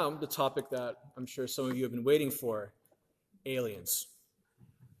so now, the topic that I'm sure some of you have been waiting for, aliens.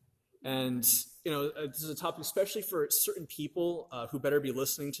 And, this is a topic especially for certain people who better be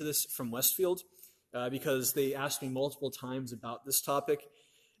listening to this from Westfield, because they asked me multiple times about this topic.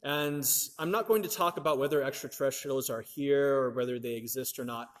 And I'm not going to talk about whether extraterrestrials are here or whether they exist or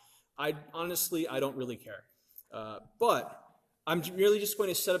not. I don't really care. But I'm really just going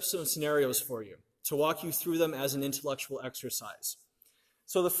to set up some scenarios for you to walk you through them as an intellectual exercise.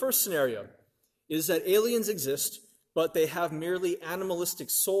 So the first scenario is that aliens exist, but they have merely animalistic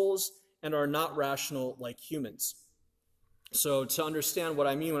souls and are not rational like humans. So to understand what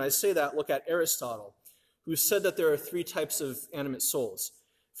I mean when I say that, look at Aristotle, who said that there are three types of animate souls.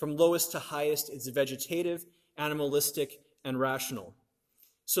 From lowest to highest, it's vegetative, animalistic, and rational.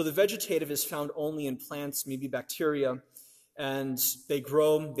 So the vegetative is found only in plants, maybe bacteria, and they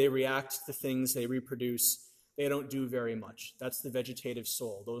grow, they react to things, they reproduce. They don't do very much. That's the vegetative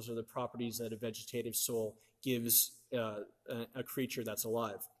soul. Those are the properties that a vegetative soul gives a creature that's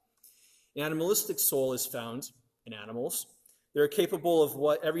alive. An animalistic soul is found in animals, They're capable of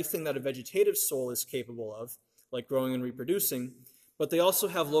what everything that a vegetative soul is capable of, like growing and reproducing, but they also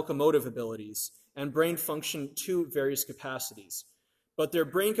have locomotive abilities and brain function to various capacities. But their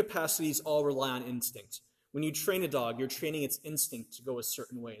brain capacities all rely on instinct. When you train a dog, you're training its instinct to go a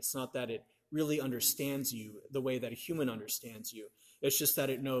certain way. It's not that it really understands you the way that a human understands you. It's just that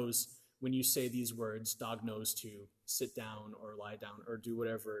it knows when you say these words, dog knows to sit down or lie down or do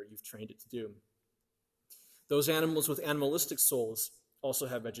whatever you've trained it to do. Those animals with animalistic souls also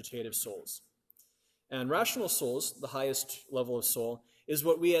have vegetative souls. And rational souls, the highest level of soul, is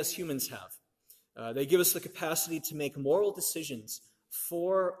what we as humans have. They give us the capacity to make moral decisions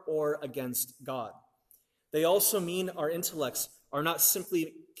for or against God. They also mean our intellects are not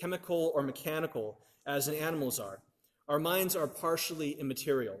simply chemical or mechanical as in animals are. Our minds are partially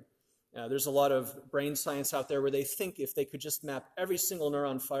immaterial. There's a lot of brain science out there where they think if they could just map every single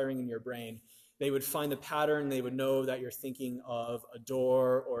neuron firing in your brain, they would find the pattern, they would know that you're thinking of a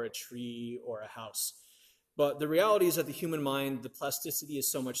door or a tree or a house. But the reality is that the human mind, the plasticity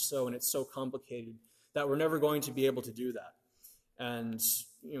is so much so, and it's so complicated that we're never going to be able to do that. And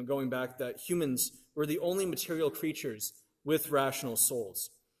going back, that humans were the only material creatures with rational souls.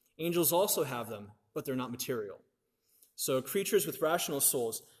 Angels also have them, but they're not material. So creatures with rational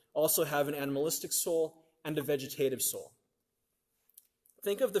souls also have an animalistic soul and a vegetative soul.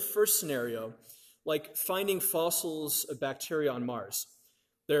 Think of the first scenario like finding fossils of bacteria on Mars.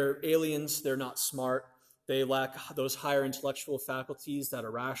 They're aliens, they're not smart, they lack those higher intellectual faculties that a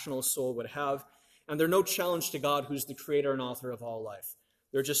rational soul would have, and they're no challenge to God, who's the creator and author of all life.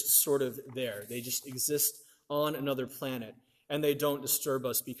 They're just sort of there. They just exist on another planet, and they don't disturb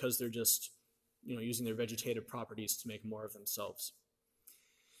us because they're just using their vegetative properties to make more of themselves.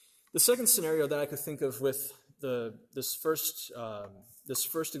 The second scenario that I could think of with this first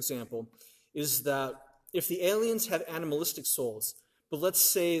example is that if the aliens have animalistic souls, but let's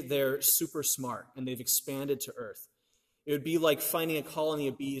say they're super smart and they've expanded to Earth, it would be like finding a colony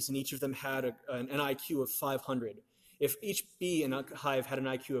of bees and each of them had an IQ of 500. If each bee in a hive had an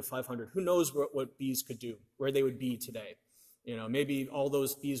IQ of 500, who knows what bees could do, where they would be today? Maybe all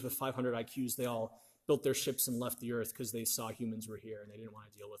those bees with 500 IQs, they all built their ships and left the Earth because they saw humans were here and they didn't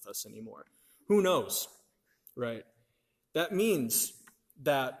want to deal with us anymore. Who knows, right? That means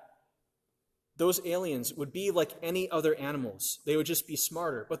that those aliens would be like any other animals. They would just be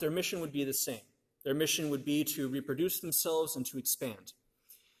smarter, but their mission would be the same. Their mission would be to reproduce themselves and to expand.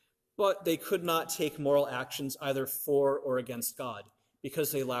 But they could not take moral actions either for or against God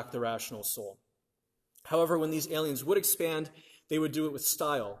because they lack the rational soul. However, when these aliens would expand, they would do it with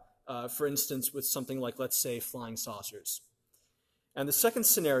style, for instance, with something like, let's say, flying saucers. And the second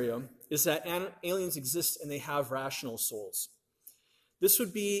scenario is that aliens exist and they have rational souls. This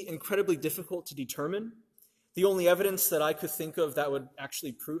would be incredibly difficult to determine. The only evidence that I could think of that would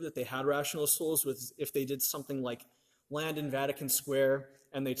actually prove that they had rational souls was if they did something like land in Vatican Square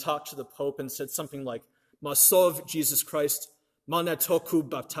and they talked to the Pope and said something like, Masov Jesus Christ, Manatoku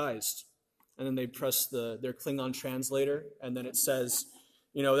baptized. And then they press their Klingon translator, and then it says,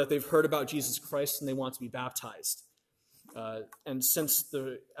 that they've heard about Jesus Christ and they want to be baptized. And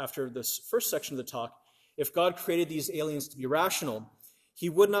after this first section of the talk, if God created these aliens to be rational, he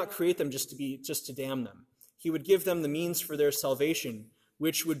would not create them just to damn them. He would give them the means for their salvation,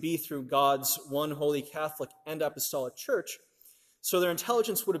 which would be through God's one holy Catholic and apostolic church. So their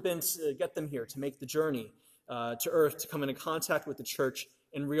intelligence would have been to get them here, to make the journey to Earth, to come into contact with the church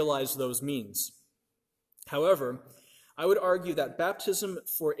and realize those means. However, I would argue that baptism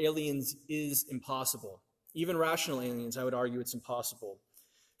for aliens is impossible. Even rational aliens, I would argue it's impossible.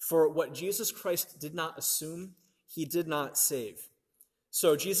 For what Jesus Christ did not assume, he did not save.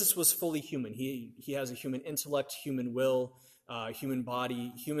 So Jesus was fully human. He has a human intellect, human will, human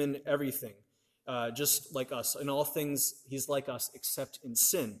body, human everything, just like us. In all things, he's like us except in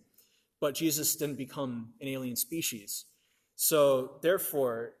sin. But Jesus didn't become an alien species. So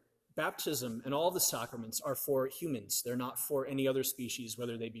therefore, baptism and all the sacraments are for humans. They're not for any other species,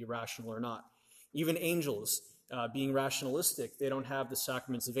 whether they be rational or not. Even angels, being rationalistic, they don't have the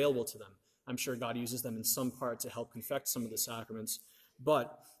sacraments available to them. I'm sure God uses them in some part to help confect some of the sacraments,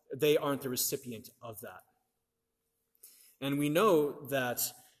 but they aren't the recipient of that. And we know that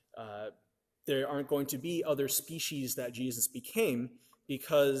there aren't going to be other species that Jesus became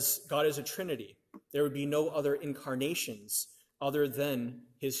because God is a Trinity. There would be no other incarnations other than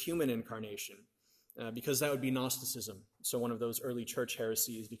his human incarnation, because that would be Gnosticism. So one of those early church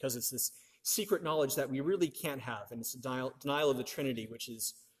heresies, because it's this secret knowledge that we really can't have, and it's a denial of the Trinity, which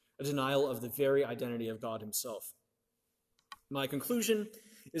is a denial of the very identity of God himself. My conclusion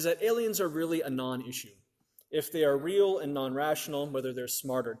is that aliens are really a non-issue. If they are real and non-rational, whether they're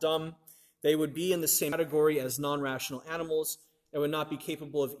smart or dumb, they would be in the same category as non-rational animals and would not be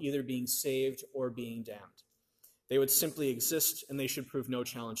capable of either being saved or being damned. They would simply exist, and they should prove no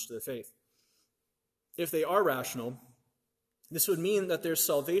challenge to the faith. If they are rational, this would mean that their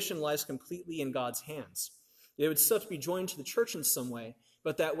salvation lies completely in God's hands. They would still have to be joined to the church in some way,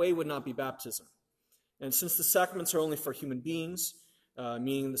 but that way would not be baptism. And since the sacraments are only for human beings,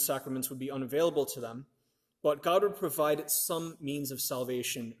 meaning the sacraments would be unavailable to them, but God would provide some means of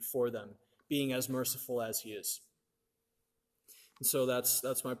salvation for them, being as merciful as he is. And so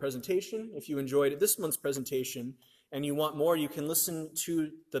that's my presentation. If you enjoyed this month's presentation and you want more, you can listen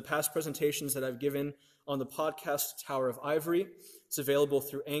to the past presentations that I've given on the podcast Tower of Ivory. It's available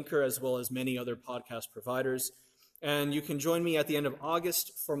through Anchor as well as many other podcast providers. And you can join me at the end of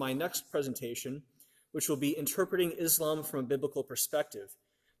August for my next presentation, which will be Interpreting Islam from a Biblical Perspective.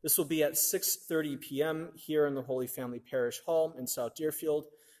 This will be at 6:30 p.m. here in the Holy Family Parish Hall in South Deerfield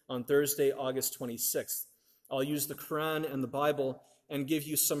on Thursday, August 26th. I'll use the Quran and the Bible and give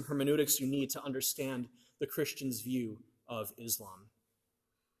you some hermeneutics you need to understand the Christian's view of Islam.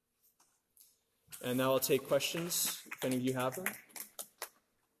 And now I'll take questions, if any of you have them.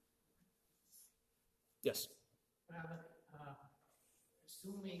 Yes?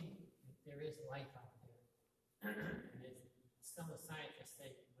 Assuming that there is life out there, and some of the scientists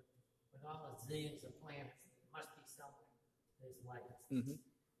say with all the zillions of planets, there must be somewhere there's life. Mm-hmm.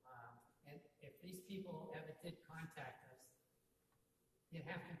 And if these people ever did contact us, they'd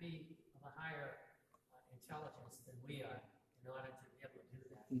have to be of a higher intelligence than we are in order to be able to do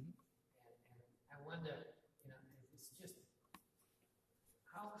that. Mm-hmm. And I wonder, it's just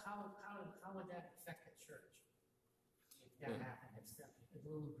how would that affect the church if that happened? If a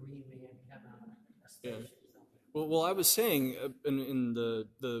little green man come out of a spaceship or something. Well, I was saying in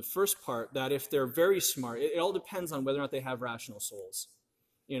the first part that if they're very smart, it all depends on whether or not they have rational souls.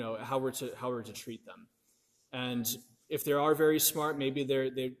 How we're to treat them. And if they are very smart, maybe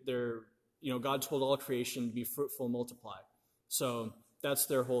they're God told all creation to be fruitful and multiply. So that's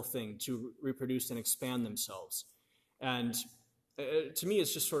their whole thing, to reproduce and expand themselves. And to me,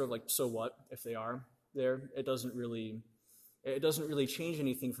 it's just sort of like, so what if they are there? It doesn't really change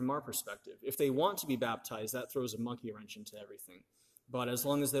anything from our perspective. If they want to be baptized, that throws a monkey wrench into everything. But as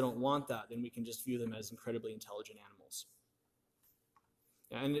long as they don't want that, then we can just view them as incredibly intelligent animals.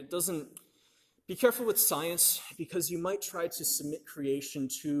 And it doesn't... Be careful with science, because you might try to submit creation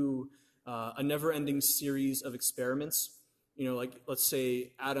to a never-ending series of experiments. Like, let's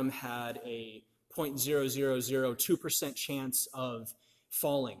say Adam had a 0.0002% chance of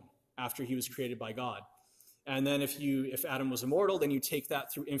falling after he was created by God. And then if Adam was immortal, then you take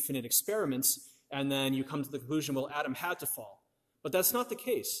that through infinite experiments, and then you come to the conclusion, well, Adam had to fall. But that's not the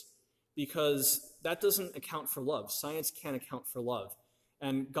case, because that doesn't account for love. Science can't account for love.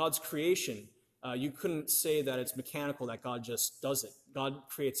 And God's creation, you couldn't say that it's mechanical, that God just does it. God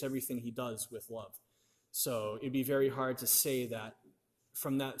creates everything he does with love. So it'd be very hard to say that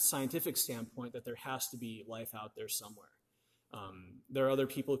from that scientific standpoint that there has to be life out there somewhere. There are other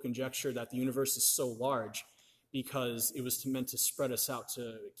people who conjecture that the universe is so large because it was meant to spread us out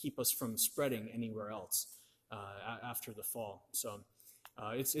to keep us from spreading anywhere else after the fall. So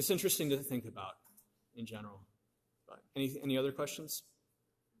it's interesting to think about in general. But any other questions?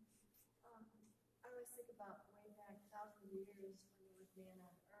 I always think about way back thousands of years when there was man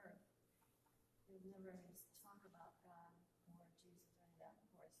on earth. There was never any talk about God or Jesus or any of that, of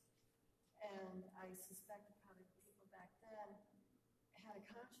course. And I suspect that probably people back then had a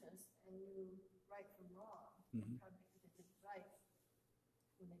conscience and knew right from wrong. Mm-hmm. Probably because they did right.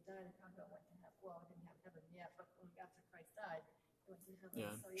 When they died, they probably went to heaven. Well, they didn't have heaven yet, but when after Christ died, they went to heaven.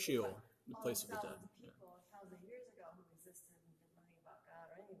 Yeah, So Sheol, the place of the dead. Thousands of people, thousands of years ago, who existed and didn't know anything about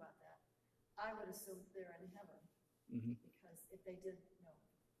God or anything about that, I would assume they're in heaven. Mm-hmm. Because if they did,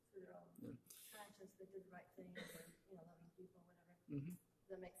 through their own conscience, they did the right thing, or, loving people, whatever. Mm-hmm. Does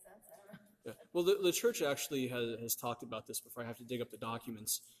that make sense? I don't know. Yeah. Well, the church actually has talked about this before. I have to dig up the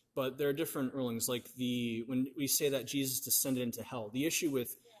documents. But there are different rulings. Like when we say that Jesus descended into hell, the issue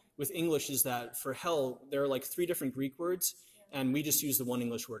with English is that for hell, there are like 3 different Greek words, and we just use the one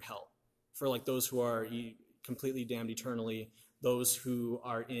English word hell for like those who are completely damned eternally, those who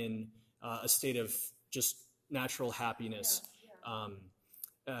are in a state of just natural happiness.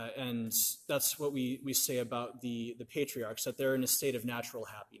 And that's what we say about the patriarchs, that they're in a state of natural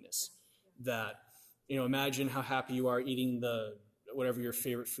happiness. That, imagine how happy you are eating whatever your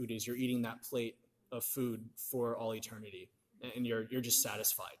favorite food is. You're eating that plate of food for all eternity, and you're just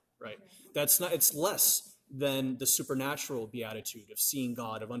satisfied, right? That's not. It's less than the supernatural beatitude of seeing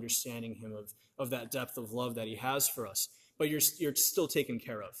God, of understanding him, of that depth of love that he has for us. But you're still taken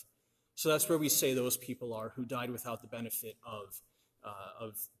care of. So that's where we say those people are who died without the benefit of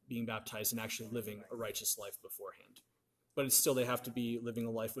being baptized and actually living a righteous life beforehand. But it's still, they have to be living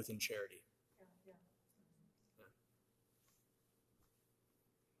a life within charity.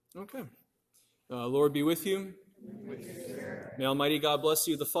 Yeah. Okay. Lord be with you. May Almighty God bless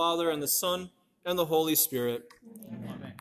you, the Father, and the Son, and the Holy Spirit.